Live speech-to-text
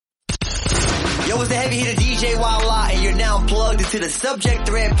Yo, it's the heavy hitter DJ Walla, and you're now plugged into the Subject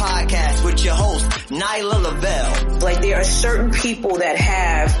Thread podcast with your host, Nyla Lavelle. Like, there are certain people that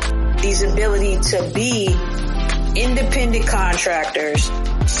have these ability to be independent contractors,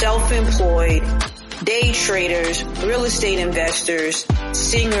 self-employed, day traders, real estate investors,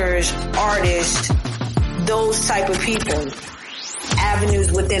 singers, artists, those type of people. Avenues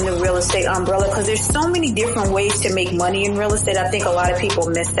within the real estate umbrella, because there's so many different ways to make money in real estate. I think a lot of people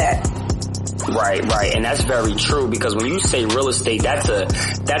miss that. Right. And that's very true, because when you say real estate, that's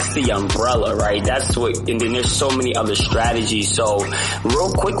the umbrella, right? That's what, and then there's so many other strategies. So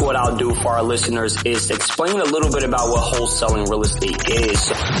real quick, what I'll do for our listeners is explain a little bit about what wholesaling real estate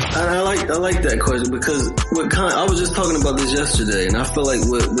is. I like that question, because I was just talking about this yesterday, and I feel like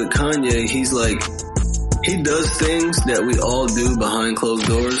with Kanye, he's like, he does things that we all do behind closed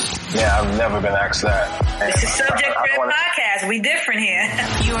doors. Yeah, I've never been asked that. It's a Subject Thread podcast. We different here.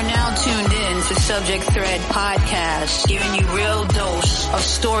 You are now tuned in to Subject Thread podcast, giving you real dose of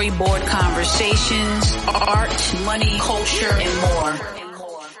storyboard conversations, art, money, culture, and more.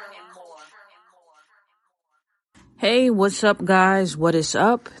 Hey, what's up, guys? What is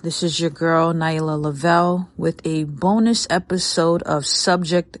up? This is your girl, Nyla Lavelle, with a bonus episode of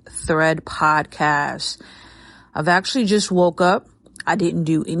Subject Thread podcast. I've actually just woke up. I didn't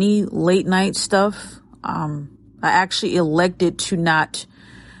do any late night stuff. I actually elected to not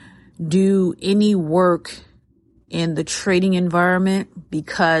do any work in the trading environment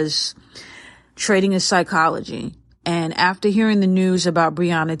because trading is psychology. And after hearing the news about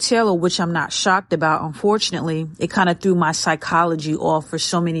Breonna Taylor, which I'm not shocked about, unfortunately, it kind of threw my psychology off for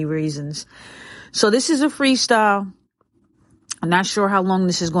so many reasons. So this is a freestyle. I'm not sure how long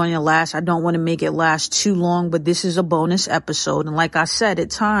this is going to last. I don't want to make it last too long, but this is a bonus episode. And like I said, at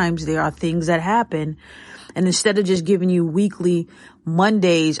times there are things that happen. And instead of just giving you weekly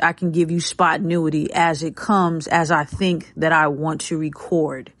Mondays, I can give you spontaneity as it comes, as I think that I want to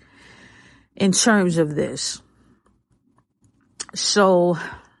record in terms of this. So,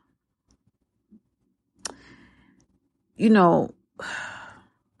 you know,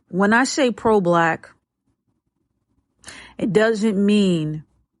 when I say pro-black, it doesn't mean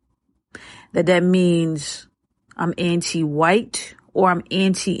that means I'm anti-white or I'm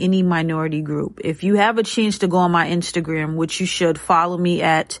anti any minority group. If you have a chance to go on my Instagram, which you should, follow me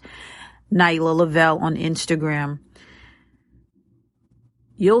at Nyla Lavelle on Instagram,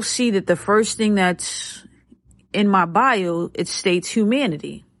 you'll see that the first thing that's in my bio, it states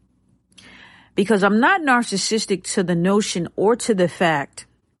humanity. Because I'm not narcissistic to the notion or to the fact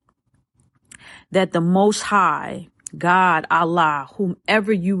that the Most High, God, Allah,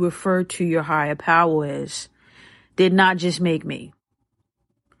 whomever you refer to your higher power as, did not just make me.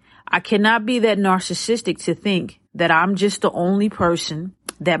 I cannot be that narcissistic to think that I'm just the only person,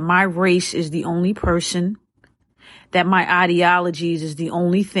 that my race is the only person, that my ideologies is the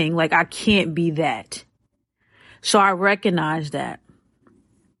only thing. Like, I can't be that. So I recognize that.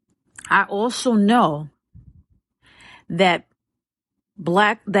 I also know that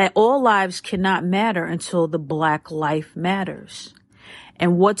all lives cannot matter until the black life matters.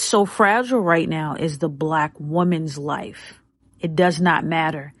 And what's so fragile right now is the black woman's life. It does not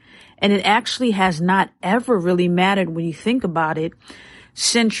matter. And it actually has not ever really mattered when you think about it.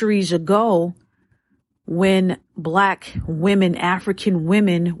 Centuries ago, when black women, African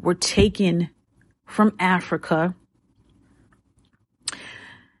women, were taken from Africa,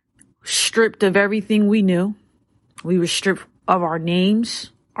 stripped of everything we knew. We were stripped of our names,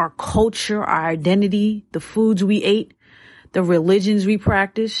 our culture, our identity, the foods we ate, the religions we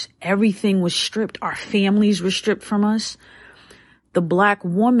practiced. Everything was stripped. Our families were stripped from us. The black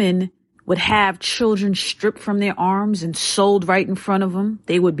woman would have children stripped from their arms and sold right in front of them.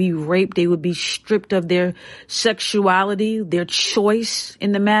 They would be raped. They would be stripped of their sexuality, their choice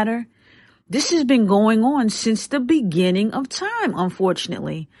in the matter. This has been going on since the beginning of time,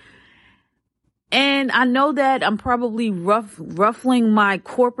 unfortunately. And I know that I'm probably ruffling my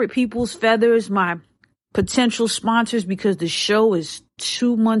corporate people's feathers, my potential sponsors, because the show is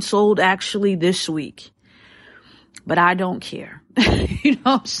 2 months old actually this week. But I don't care. You know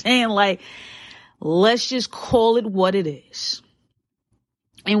what I'm saying? Like, let's just call it what it is.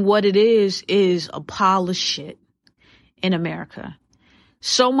 And what it is a pile of shit in America.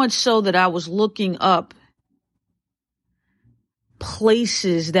 So much so that I was looking up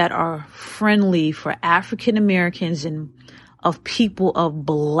places that are friendly for African Americans and of people of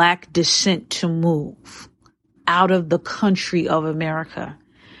black descent to move out of the country of America.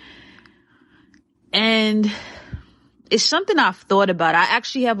 And it's something I've thought about. I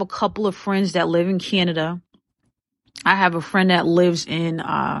actually have a couple of friends that live in Canada. I have a friend that lives in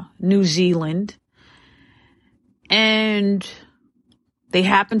New Zealand. And they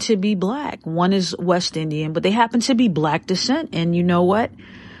happen to be black. One is West Indian, but they happen to be black descent. And you know what?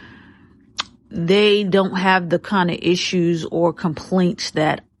 They don't have the kind of issues or complaints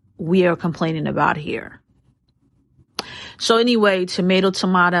that we are complaining about here. So anyway, tomato,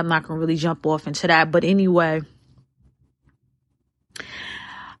 I'm not going to really jump off into that. But anyway,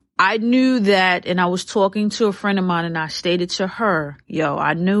 I knew that, and I was talking to a friend of mine, and I stated to her,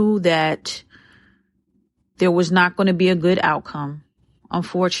 I knew that there was not going to be a good outcome,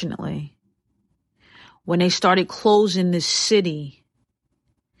 unfortunately. When they started closing this city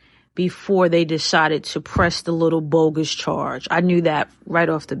before they decided to press the little bogus charge. I knew that right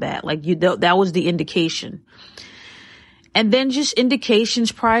off the bat. That was the indication. And then just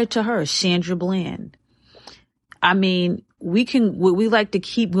indications prior to her, Sandra Bland. I mean, we like to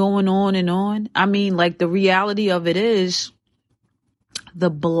keep going on and on. I mean, the reality of it is the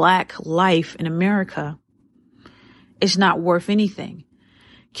black life in America is not worth anything.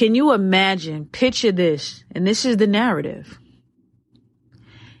 Can you imagine, picture this, and this is the narrative.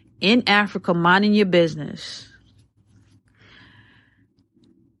 In Africa, minding your business,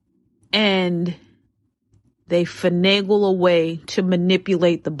 and they finagle a way to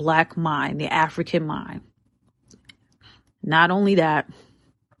manipulate the black mind, the African mind. Not only that,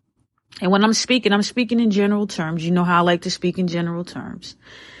 and when I'm speaking in general terms. You know how I like to speak in general terms.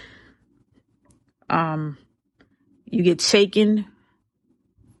 You get taken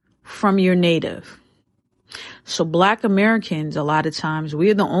from your native. So black Americans, a lot of times,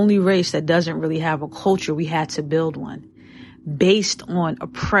 we're the only race that doesn't really have a culture. We had to build one based on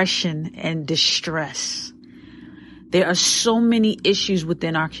oppression and distress. There are so many issues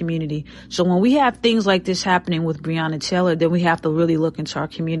within our community. So when we have things like this happening with Breonna Taylor, then we have to really look into our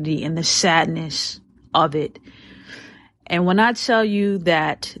community and the sadness of it. And when I tell you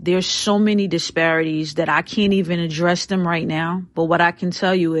that there's so many disparities that I can't even address them right now, but what I can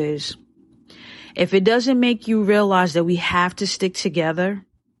tell you is, if it doesn't make you realize that we have to stick together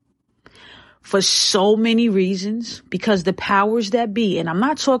for so many reasons, because the powers that be, and I'm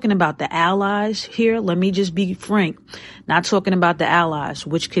not talking about the allies here. Let me just be frank. Not talking about the allies,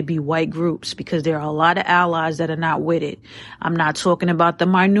 which could be white groups, because there are a lot of allies that are not with it. I'm not talking about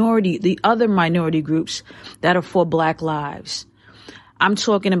the other minority groups that are for black lives. I'm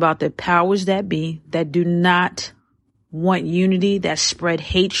talking about the powers that be that do not want unity, that spread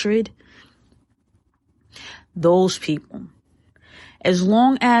hatred. Those people. As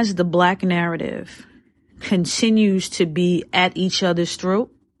long as the black narrative continues to be at each other's throat,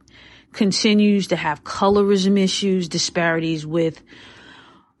 continues to have colorism issues, disparities with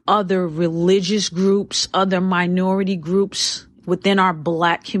other religious groups, other minority groups within our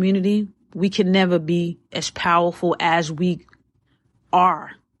black community, we can never be as powerful as we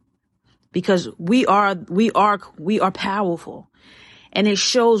are, because we are powerful, and it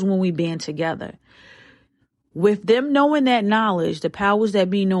shows when we band together. With them knowing that knowledge, the powers that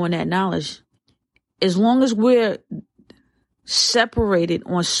be knowing that knowledge, as long as we're separated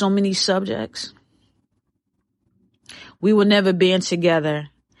on so many subjects, we will never band together.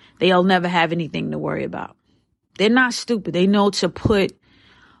 They'll never have anything to worry about. They're not stupid. They know to put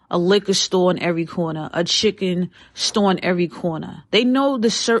a liquor store in every corner, a chicken store in every corner. They know the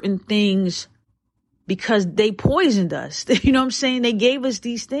certain things because they poisoned us. You know what I'm saying? They gave us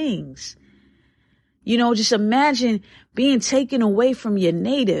these things. Just imagine being taken away from your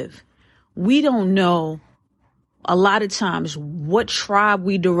native. We don't know a lot of times what tribe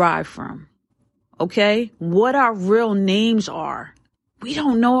we derive from. Okay? What our real names are. We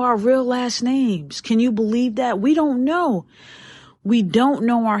don't know our real last names. Can you believe that? We don't know. We don't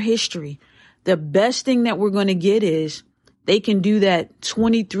know our history. The best thing that we're going to get is they can do that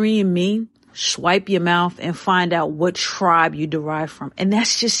 23andMe, swipe your mouth and find out what tribe you derive from. And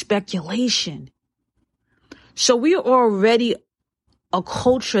that's just speculation. So we are already a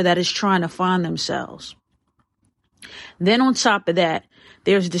culture that is trying to find themselves. Then on top of that,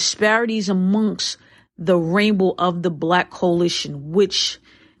 there's disparities amongst the rainbow of the black coalition, which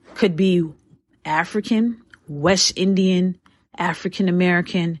could be African, West Indian, African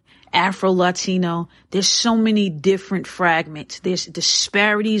American, Afro-Latino. There's so many different fragments. There's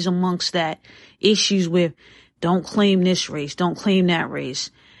disparities amongst that, issues with don't claim this race, don't claim that race.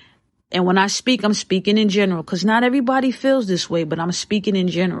 And when I speak, I'm speaking in general, because not everybody feels this way, but I'm speaking in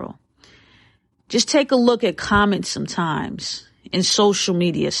general. Just take a look at comments sometimes in social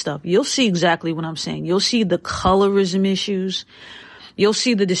media stuff. You'll see exactly what I'm saying. You'll see the colorism issues. You'll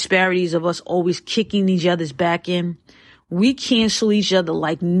see the disparities of us always kicking each other's back in. We cancel each other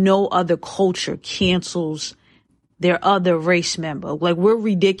like no other culture cancels their other race member. Like, we're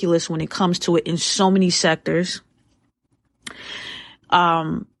ridiculous when it comes to it in so many sectors.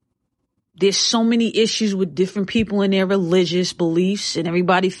 There's so many issues with different people and their religious beliefs, and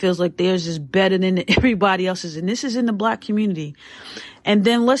everybody feels like theirs is better than everybody else's. And this is in the Black community. And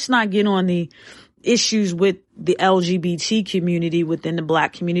then let's not get on the issues with the LGBT community within the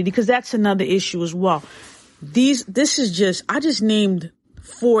Black community, because that's another issue as well. I just named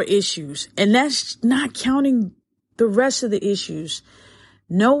 4 issues, and that's not counting the rest of the issues.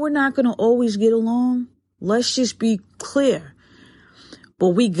 No, we're not going to always get along. Let's just be clear. But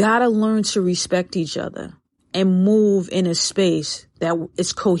we got to learn to respect each other and move in a space that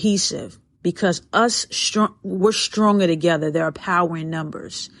is cohesive, because we're stronger together. There are power in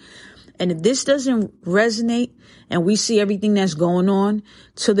numbers. And if this doesn't resonate, and we see everything that's going on,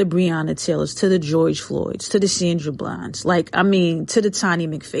 to the Breonna Taylors, to the George Floyds, to the Sandra Blinds, to the Tiny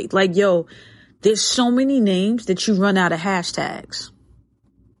McFate, there's so many names that you run out of hashtags.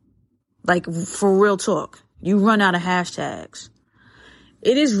 For real talk, you run out of hashtags.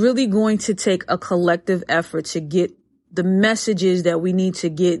 It is really going to take a collective effort to get the messages that we need to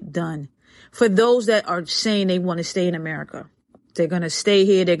get done. For those that are saying they want to stay in America, they're going to stay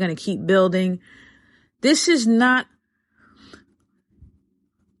here. They're going to keep building. This is not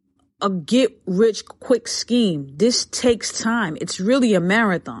a get rich quick scheme. This takes time. It's really a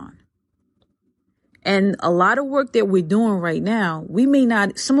marathon. And a lot of work that we're doing right now,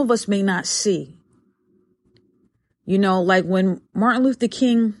 some of us may not see. When Martin Luther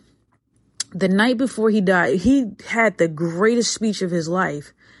King, the night before he died, he had the greatest speech of his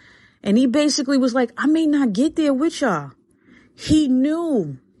life. And he basically was like, I may not get there with y'all. He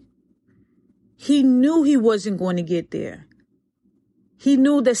knew he wasn't going to get there. He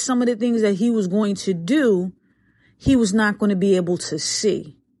knew that some of the things that he was going to do, he was not going to be able to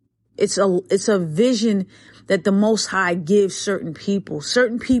see. It's a vision that the Most High gives certain people.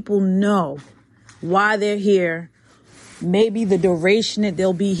 Certain people know why they're here, maybe the duration that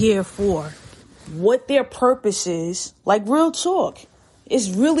they'll be here for, what their purpose is. Real talk. It's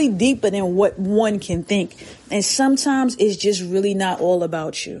really deeper than what one can think. And sometimes it's just really not all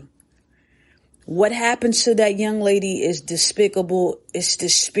about you. What happened to that young lady is despicable. It's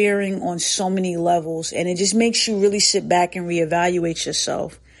despairing on so many levels. And it just makes you really sit back and reevaluate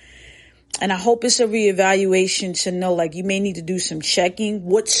yourself. And I hope it's a reevaluation to know, you may need to do some checking.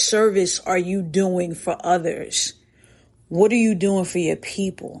 What service are you doing for others? What are you doing for your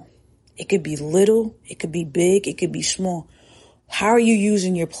people? It could be little, it could be big, it could be small. How are you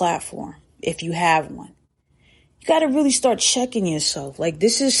using your platform if you have one? You got to really start checking yourself.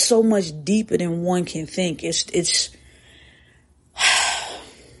 This is so much deeper than one can think. It's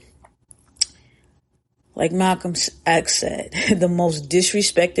like Malcolm X said, the most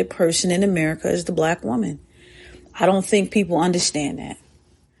disrespected person in America is the Black woman. I don't think people understand that.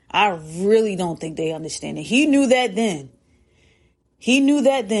 I really don't think they understand it. He knew that then.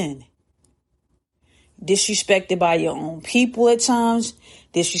 Disrespected by your own people at times,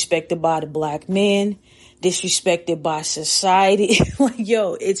 disrespected by the Black man, disrespected by society.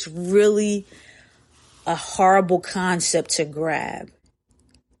 It's really a horrible concept to grab.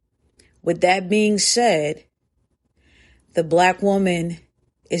 With that being said, the Black woman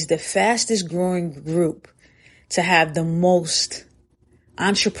is the fastest growing group to have the most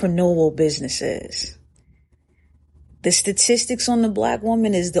entrepreneurial businesses. The statistics on the Black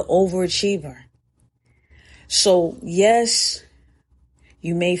woman is the overachiever. So yes,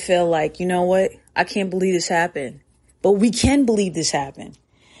 you may feel like, you know what? I can't believe this happened. But we can believe this happened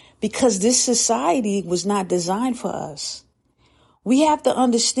because this society was not designed for us. We have to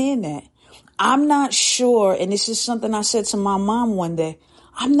understand that. I'm not sure, and this is something I said to my mom one day,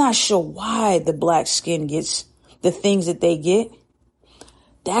 I'm not sure why the Black skin gets the things that they get.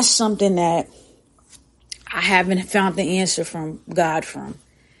 That's something that I haven't found the answer from God from.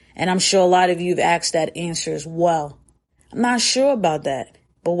 And I'm sure a lot of you have asked that answer as well. I'm not sure about that.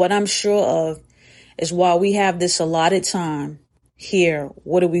 But what I'm sure of is while we have this allotted time here,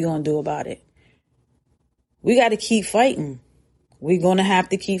 what are we going to do about it? We got to keep fighting. We're going to have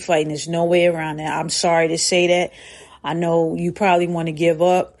to keep fighting. There's no way around that. I'm sorry to say that. I know you probably want to give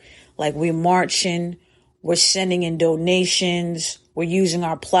up. We're marching. We're sending in donations. We're using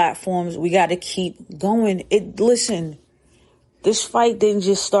our platforms. We got to keep going. Listen, this fight didn't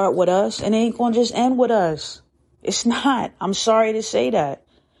just start with us, and it ain't going to just end with us. It's not. I'm sorry to say that.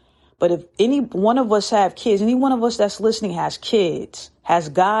 But if any one of us have kids, any one of us that's listening has kids, has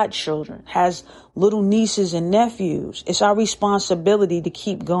godchildren, has little nieces and nephews, it's our responsibility to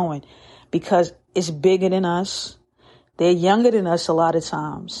keep going because it's bigger than us. They're younger than us a lot of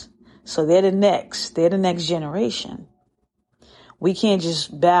times. So they're the next generation. We can't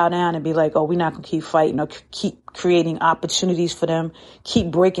just bow down and be like, oh, we're not going to keep fighting or keep creating opportunities for them, keep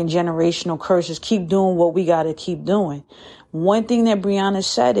breaking generational curses, keep doing what we got to keep doing. One thing that Breonna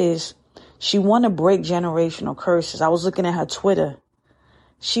said is she want to break generational curses. I was looking at her Twitter.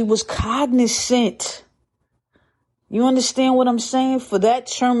 She was cognizant. You understand what I'm saying? For that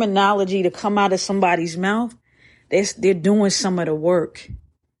terminology to come out of somebody's mouth, they're doing some of the work.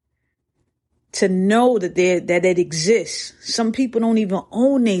 To know that it exists. Some people don't even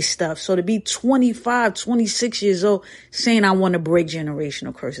own their stuff. So to be 25, 26 years old saying I want to break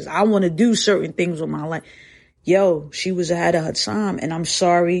generational curses. I want to do certain things with my life. Yo, she was ahead of her time. And I'm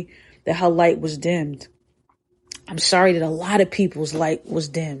sorry that her light was dimmed. I'm sorry that a lot of people's light was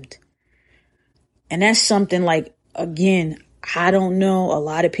dimmed. And that's something like, again, I don't know. A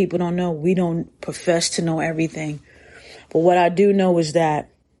lot of people don't know. We don't profess to know everything. But what I do know is that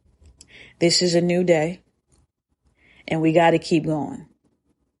this is a new day, and we got to keep going.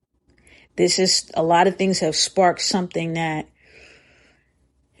 A lot of things have sparked something that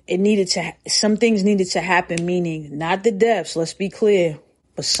some things needed to happen, meaning not the deaths, let's be clear,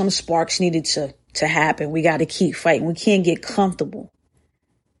 but some sparks needed to happen. We got to keep fighting. We can't get comfortable.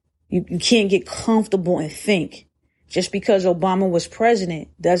 You can't get comfortable and think. Just because Obama was president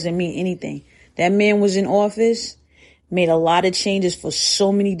doesn't mean anything. That man was in office, made a lot of changes for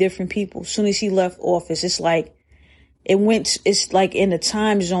so many different people. As soon as he left office, it's like in the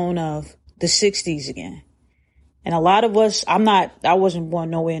time zone of the 60s again. And a lot of us, I wasn't born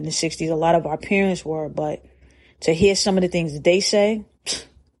nowhere in the 60s. A lot of our parents were, but to hear some of the things that they say,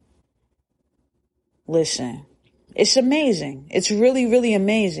 listen, it's amazing. It's really, really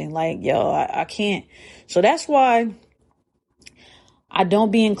amazing. Like, yo, I can't. So that's why I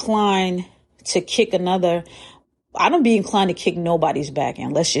don't be inclined to kick nobody's back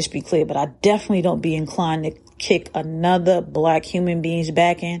end. Let's just be clear. But I definitely don't be inclined to kick another black human being's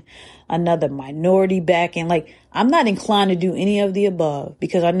back end, another minority back end. Like, I'm not inclined to do any of the above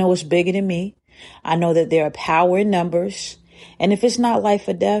because I know it's bigger than me. I know that there are power in numbers. And if it's not life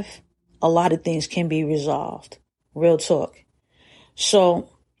or death, a lot of things can be resolved. Real talk. So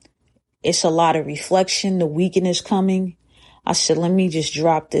it's a lot of reflection. The weekend is coming. I said, let me just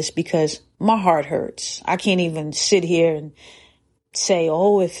drop this because my heart hurts. I can't even sit here and say,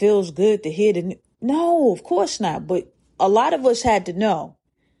 oh, it feels good to hear the. No, of course not. But a lot of us had to know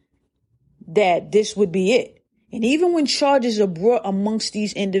that this would be it. And even when charges are brought amongst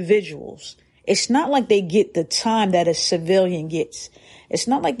these individuals, it's not like they get the time that a civilian gets. It's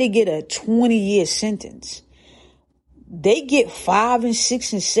not like they get a 20-year sentence. They get 5 and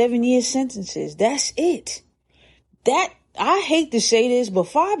 6 and 7 year sentences. That's it. I hate to say this, but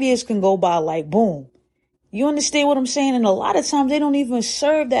 5 years can go by like boom. You understand what I'm saying? And a lot of times they don't even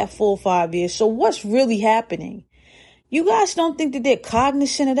serve that full 5 years. So what's really happening? You guys don't think that they're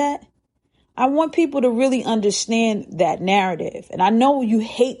cognizant of that? I want people to really understand that narrative. And I know you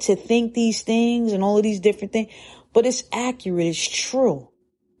hate to think these things and all of these different things, but it's accurate. It's true.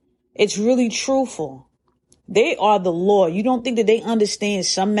 It's really truthful. They are the law. You don't think that they understand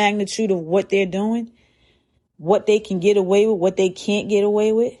some magnitude of what they're doing? What they can get away with, what they can't get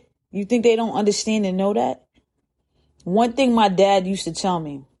away with? You think they don't understand and know that? One thing my dad used to tell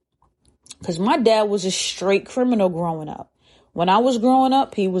me, because my dad was a straight criminal growing up. When I was growing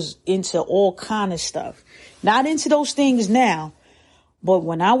up, he was into all kind of stuff. Not into those things now, but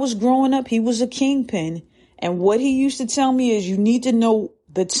when I was growing up, he was a kingpin. And what he used to tell me is you need to know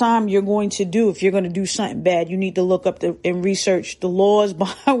the time you're going to do. If you're going to do something bad, you need to look up and research the laws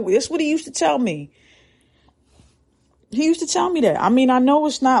behind. That's what he used to tell me. He used to tell me that. I mean, I know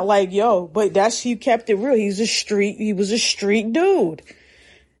it's not like, yo, but he kept it real. He was a street dude.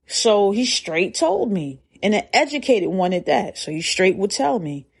 So he straight told me, and an educated one at that. So he straight would tell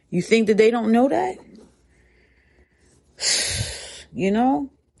me. You think that they don't know that? You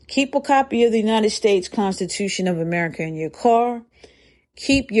know, keep a copy of the United States Constitution of America in your car.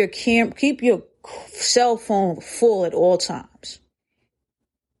 Keep your cell phone full at all times.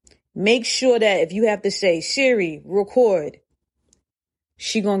 Make sure that if you have to say, Siri, record,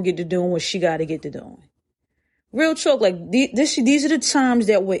 she gonna get to doing what she gotta get to doing. Real talk, like these are the times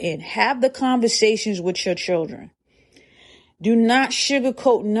that we're in. Have the conversations with your children. Do not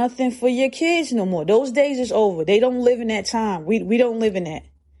sugarcoat nothing for your kids no more. Those days is over. They don't live in that time. We don't live in that.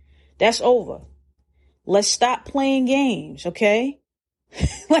 That's over. Let's stop playing games, okay?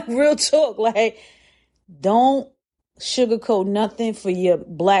 Like real talk, like don't sugarcoat nothing for your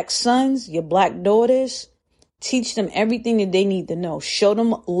black sons, your black daughters. Teach them everything that they need to know. Show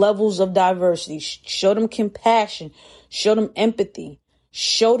them levels of diversity. Show them compassion. Show them empathy.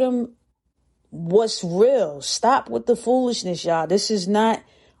 Show them what's real. Stop with the foolishness, y'all. This is not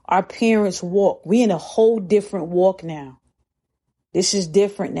our parents' walk. We in a whole different walk now. This is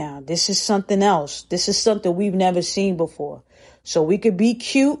different now. This is something else. This is something we've never seen before. So we could be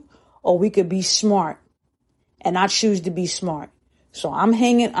cute or we could be smart. And I choose to be smart. So I'm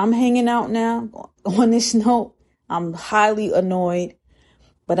hanging out now on this note. I'm highly annoyed,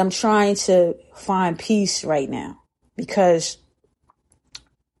 but I'm trying to find peace right now, because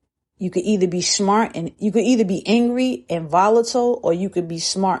you could either be smart and you could either be angry and volatile, or you could be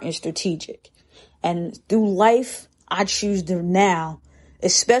smart and strategic. And through life, I choose to now,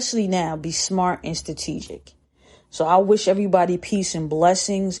 especially now, be smart and strategic. So I wish everybody peace and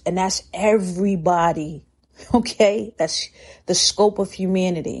blessings. And that's everybody. Okay. That's the scope of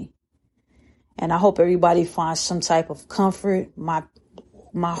humanity. And I hope everybody finds some type of comfort. My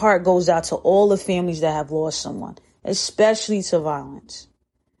heart goes out to all the families that have lost someone, especially to violence.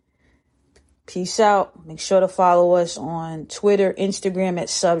 Peace out. Make sure to follow us on Twitter, Instagram at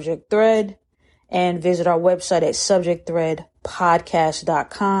Subject Thread, and visit our website at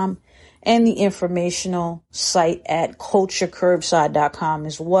subjectthreadpodcast.com and the informational site at culturecurbside.com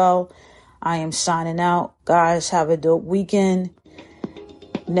as well. I am signing out. Guys, have a dope weekend.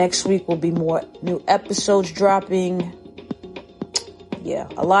 Next week will be more new episodes dropping. Yeah,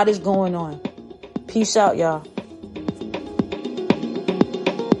 a lot is going on. Peace out, y'all.